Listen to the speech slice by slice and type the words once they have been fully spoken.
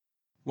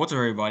What's up,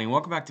 everybody, and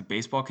welcome back to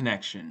Baseball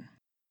Connection.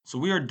 So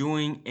we are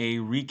doing a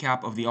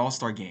recap of the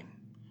All-Star Game.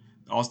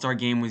 The All-Star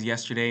Game was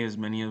yesterday, as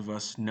many of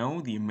us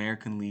know. The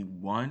American League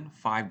won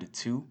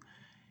 5-2.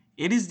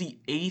 It is the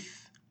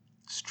eighth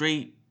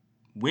straight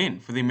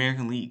win for the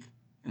American League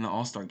in the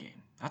All-Star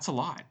Game. That's a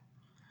lot.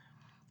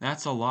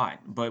 That's a lot.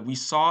 But we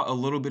saw a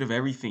little bit of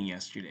everything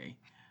yesterday.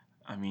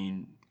 I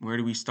mean, where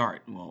do we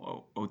start?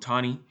 Well,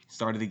 Ohtani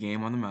started the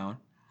game on the mound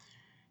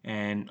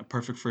and a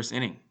perfect first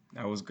inning.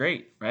 That was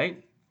great,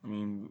 right? I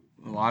mean,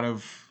 a lot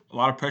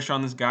of pressure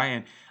on this guy,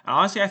 and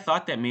honestly, I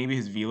thought that maybe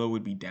his velo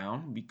would be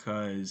down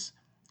because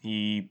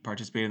he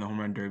participated in the home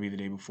run derby the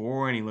day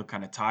before, and he looked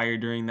kind of tired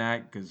during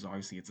that because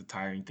obviously it's a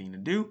tiring thing to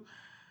do.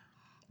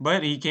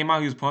 But he came out,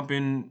 he was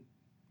pumping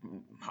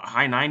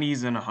high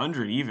 90s and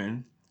 100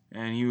 even,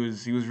 and he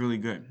was really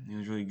good. He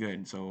was really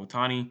good. So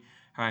Otani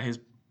had his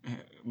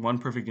one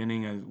perfect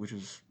inning, which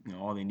was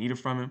all they needed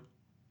from him.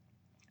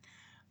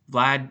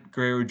 Vlad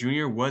Guerrero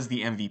Jr. was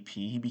the MVP.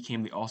 He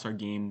became the All-Star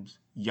Game's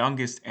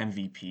youngest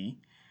MVP,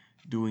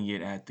 doing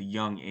it at the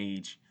young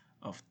age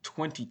of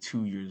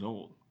 22 years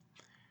old.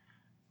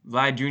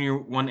 Vlad Jr.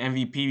 won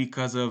MVP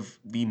because of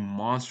the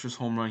monstrous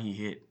home run he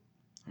hit.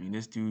 I mean,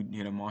 this dude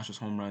hit a monstrous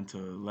home run to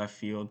left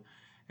field,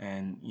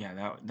 and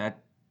yeah,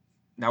 that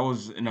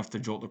was enough to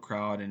jolt the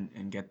crowd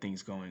and get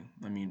things going.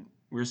 I mean,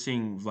 we're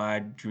seeing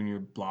Vlad Jr.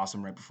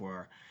 blossom right before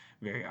our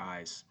very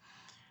eyes.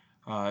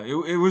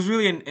 It was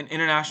really an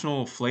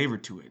international flavor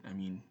to it. I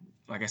mean,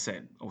 like I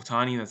said,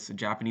 Otani, that's a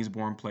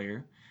Japanese-born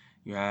player.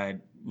 You had,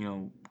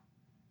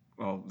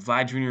 well,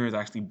 Vlad Jr. is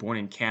actually born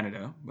in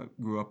Canada, but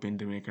grew up in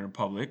Dominican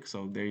Republic.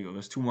 So there you go.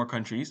 There's two more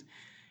countries.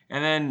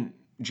 And then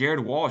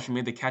Jared Walsh, who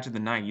made the catch of the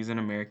night. He's an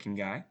American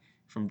guy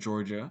from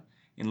Georgia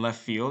in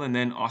left field. And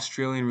then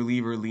Australian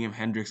reliever Liam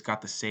Hendriks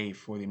got the save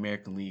for the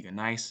American League. A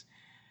nice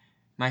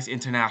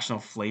international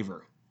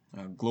flavor.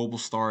 Global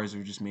stars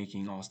are just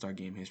making All-Star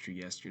game history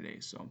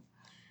yesterday. So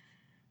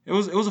it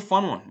was a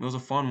fun one. It was a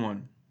fun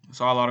one.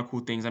 Saw a lot of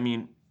cool things. I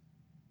mean,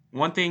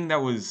 one thing that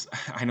was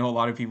I know a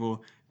lot of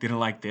people didn't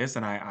like this,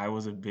 and I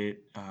was a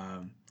bit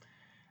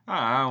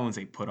I wouldn't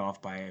say put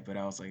off by it, but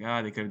I was like,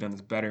 they could have done this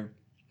better.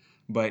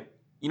 But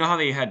you know how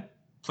they had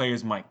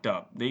players mic'd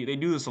up. They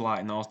do this a lot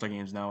in the All-Star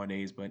games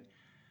nowadays, but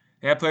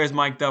they had players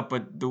mic'd up,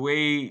 but the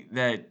way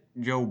that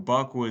Joe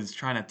Buck was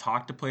trying to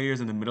talk to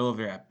players in the middle of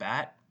their at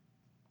bat,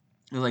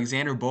 it was like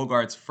Xander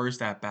Bogart's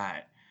first at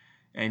bat,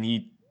 and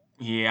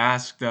he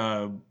asked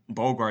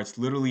Bogarts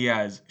literally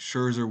as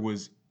Scherzer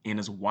was in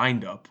his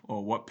windup,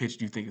 or what pitch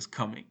do you think is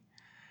coming?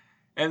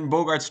 And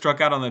Bogart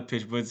struck out on that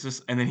pitch, but it's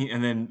just and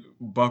then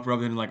Buck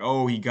rubbed it in like,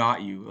 oh, he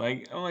got you.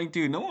 Like I'm like,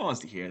 dude, no one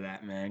wants to hear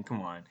that, man.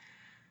 Come on.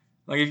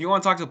 Like if you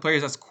want to talk to the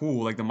players, that's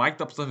cool. Like the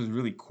mic'd up stuff is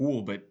really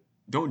cool, but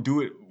don't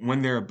do it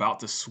when they're about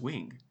to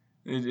swing.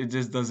 It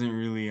just doesn't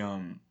really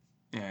yeah,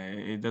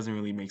 it doesn't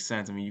really make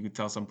sense. I mean, you could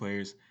tell some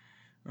players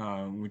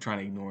we're trying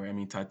to ignore it. I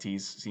mean,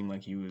 Tatis seemed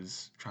like he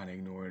was trying to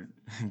ignore it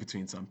in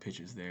between some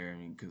pitches there. I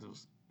mean, because it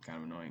was kind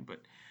of annoying.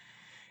 But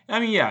I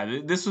mean, yeah,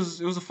 it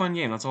was a fun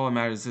game. That's all that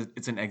matters.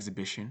 It's an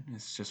exhibition.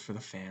 It's just for the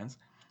fans.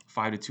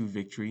 5-2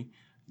 victory.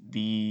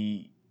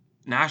 The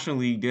National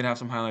League did have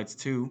some highlights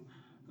too.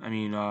 I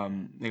mean,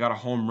 they got a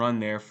home run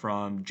there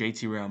from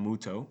JT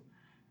Realmuto.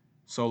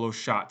 Solo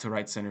shot to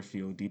right center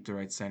field, deep to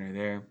right center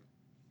there.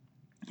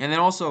 And then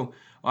also,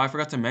 I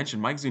forgot to mention,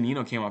 Mike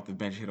Zunino came off the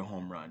bench, hit a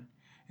home run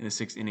in the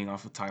sixth inning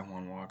off of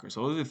Taijuan Walker.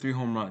 So those are three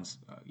home runs.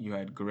 You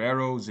had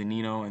Guerrero,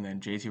 Zunino, and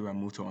then JT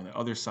Realmuto on the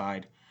other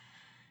side.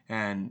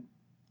 And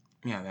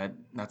yeah,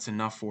 that's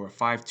enough for a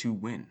 5-2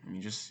 win. I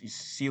mean, just you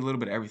see a little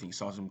bit of everything. You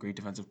saw some great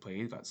defensive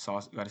plays, got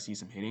to see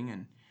some hitting,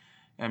 and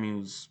I mean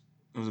it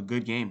was a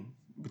good game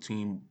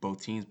between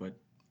both teams. But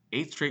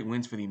eighth straight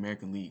wins for the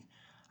American League.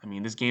 I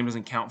mean, this game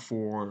doesn't count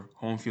for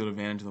home field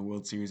advantage in the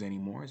World Series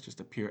anymore. It's just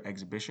a pure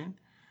exhibition.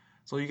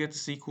 So you get to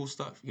see cool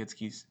stuff. You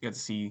get to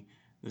see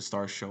the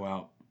stars show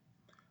out.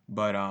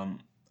 But I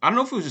don't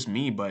know if it was just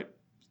me, but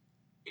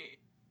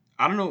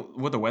I don't know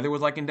what the weather was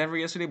like in Denver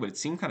yesterday, but it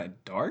seemed kind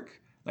of dark.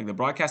 Like the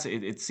broadcast,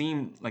 it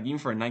seemed like even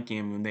for a night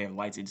game when they have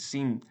lights, it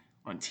seemed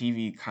on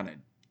TV kind of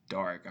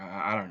dark.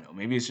 I don't know.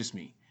 Maybe it's just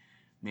me.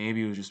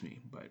 Maybe it was just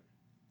me, but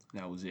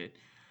that was it.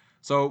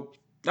 So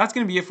that's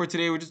gonna be it for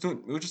today. It was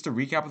just a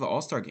recap of the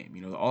All Star game.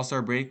 The All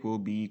Star break will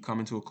be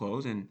coming to a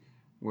close, and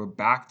we're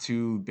back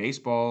to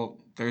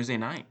baseball Thursday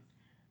night.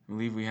 I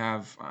believe we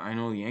have. I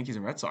know the Yankees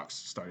and Red Sox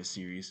start a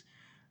series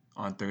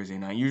on Thursday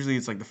night. Usually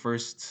it's like the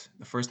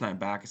first night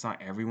back. It's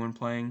not everyone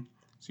playing.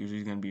 It's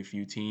usually going to be a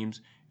few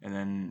teams, and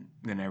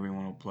then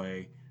everyone will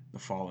play the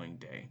following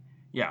day.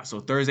 Yeah, so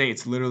Thursday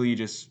it's literally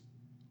just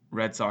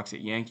Red Sox at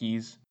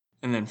Yankees,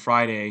 and then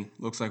Friday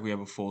looks like we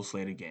have a full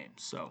slate of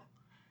games. So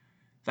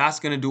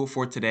that's going to do it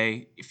for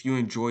today. If you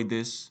enjoyed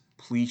this,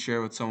 please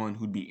share with someone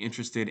who'd be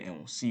interested, and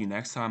we'll see you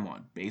next time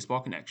on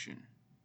Baseball Connection.